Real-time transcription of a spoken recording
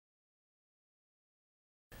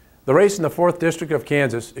The race in the 4th District of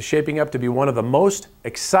Kansas is shaping up to be one of the most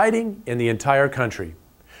exciting in the entire country,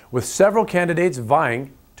 with several candidates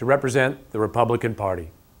vying to represent the Republican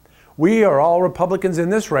Party. We are all Republicans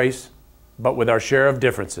in this race, but with our share of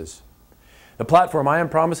differences. The platform I am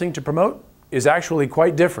promising to promote is actually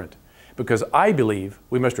quite different, because I believe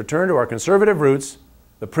we must return to our conservative roots,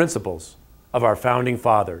 the principles of our founding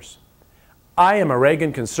fathers. I am a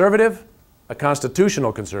Reagan conservative, a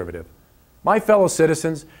constitutional conservative. My fellow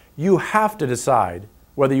citizens, you have to decide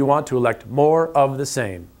whether you want to elect more of the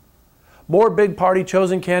same. More big party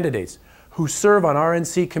chosen candidates who serve on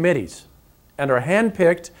RNC committees and are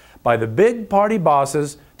handpicked by the big party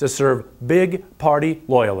bosses to serve big party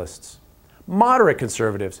loyalists. Moderate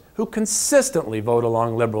conservatives who consistently vote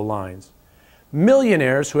along liberal lines.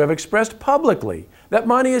 Millionaires who have expressed publicly that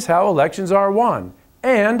money is how elections are won.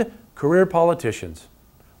 And career politicians,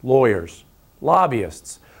 lawyers,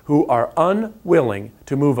 lobbyists who are unwilling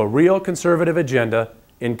to move a real conservative agenda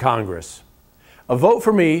in Congress. A vote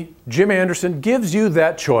for me, Jim Anderson, gives you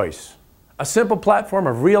that choice. A simple platform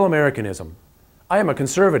of real Americanism. I am a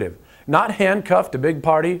conservative, not handcuffed to big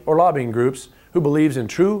party or lobbying groups, who believes in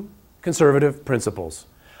true conservative principles.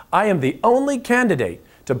 I am the only candidate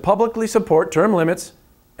to publicly support term limits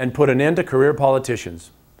and put an end to career politicians.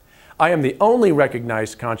 I am the only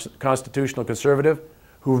recognized constitutional conservative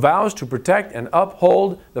who vows to protect and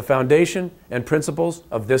uphold the foundation and principles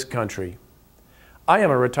of this country. I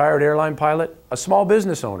am a retired airline pilot, a small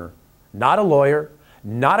business owner, not a lawyer,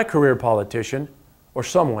 not a career politician, or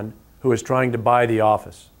someone who is trying to buy the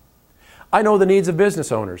office. I know the needs of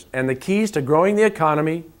business owners and the keys to growing the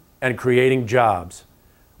economy and creating jobs,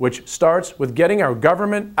 which starts with getting our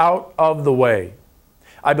government out of the way.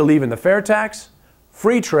 I believe in the fair tax,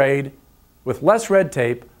 free trade, with less red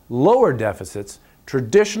tape, lower deficits,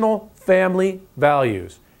 traditional family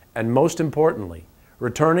values, and most importantly,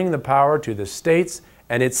 returning the power to the states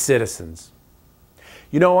and its citizens.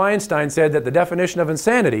 You know, Einstein said that the definition of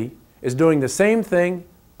insanity is doing the same thing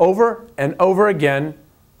over and over again,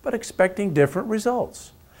 but expecting different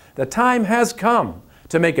results. The time has come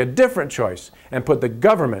to make a different choice and put the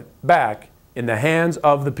government back in the hands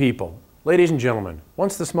of the people. Ladies and gentlemen,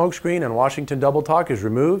 once the smokescreen and Washington double talk is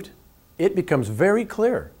removed, it becomes very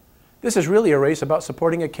clear. This is really a race about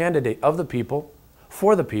supporting a candidate of the people,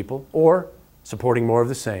 for the people, or supporting more of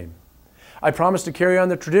the same. I promise to carry on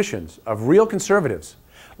the traditions of real conservatives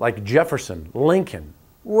like Jefferson, Lincoln,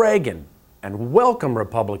 Reagan, and welcome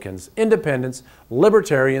Republicans, independents,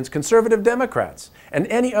 libertarians, conservative Democrats, and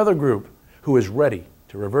any other group who is ready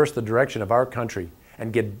to reverse the direction of our country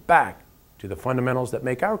and get back to the fundamentals that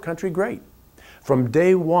make our country great. From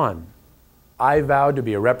day one, I vowed to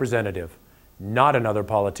be a representative, not another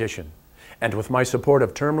politician. And with my support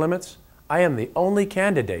of term limits, I am the only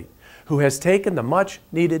candidate who has taken the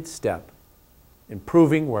much-needed step in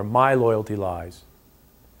proving where my loyalty lies.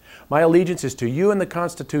 My allegiance is to you and the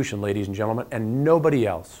Constitution, ladies and gentlemen, and nobody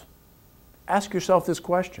else. Ask yourself this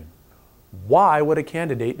question: why would a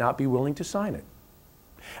candidate not be willing to sign it?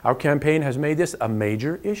 Our campaign has made this a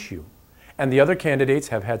major issue, and the other candidates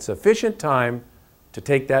have had sufficient time to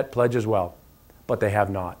take that pledge as well, but they have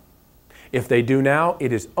not. If they do now,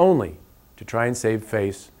 it is only to try and save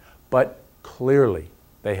face, but clearly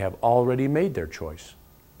they have already made their choice.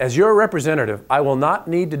 As your representative, I will not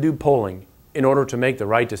need to do polling in order to make the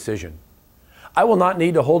right decision. I will not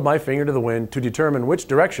need to hold my finger to the wind to determine which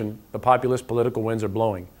direction the populist political winds are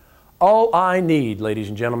blowing. All I need, ladies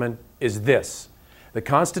and gentlemen, is this: the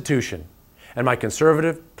Constitution and my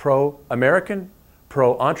conservative, pro-American,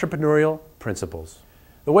 pro-entrepreneurial principles.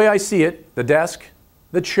 The way I see it, the desk,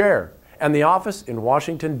 the chair, and the office in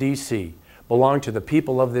Washington, D.C. belong to the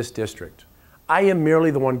people of this district. I am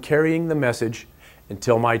merely the one carrying the message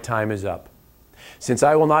until my time is up. Since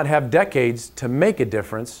I will not have decades to make a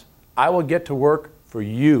difference, I will get to work for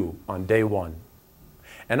you on day one.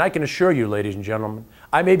 And I can assure you, ladies and gentlemen,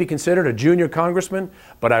 I may be considered a junior congressman,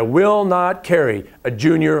 but I will not carry a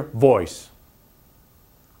junior voice.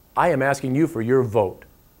 I am asking you for your vote.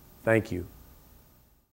 Thank you.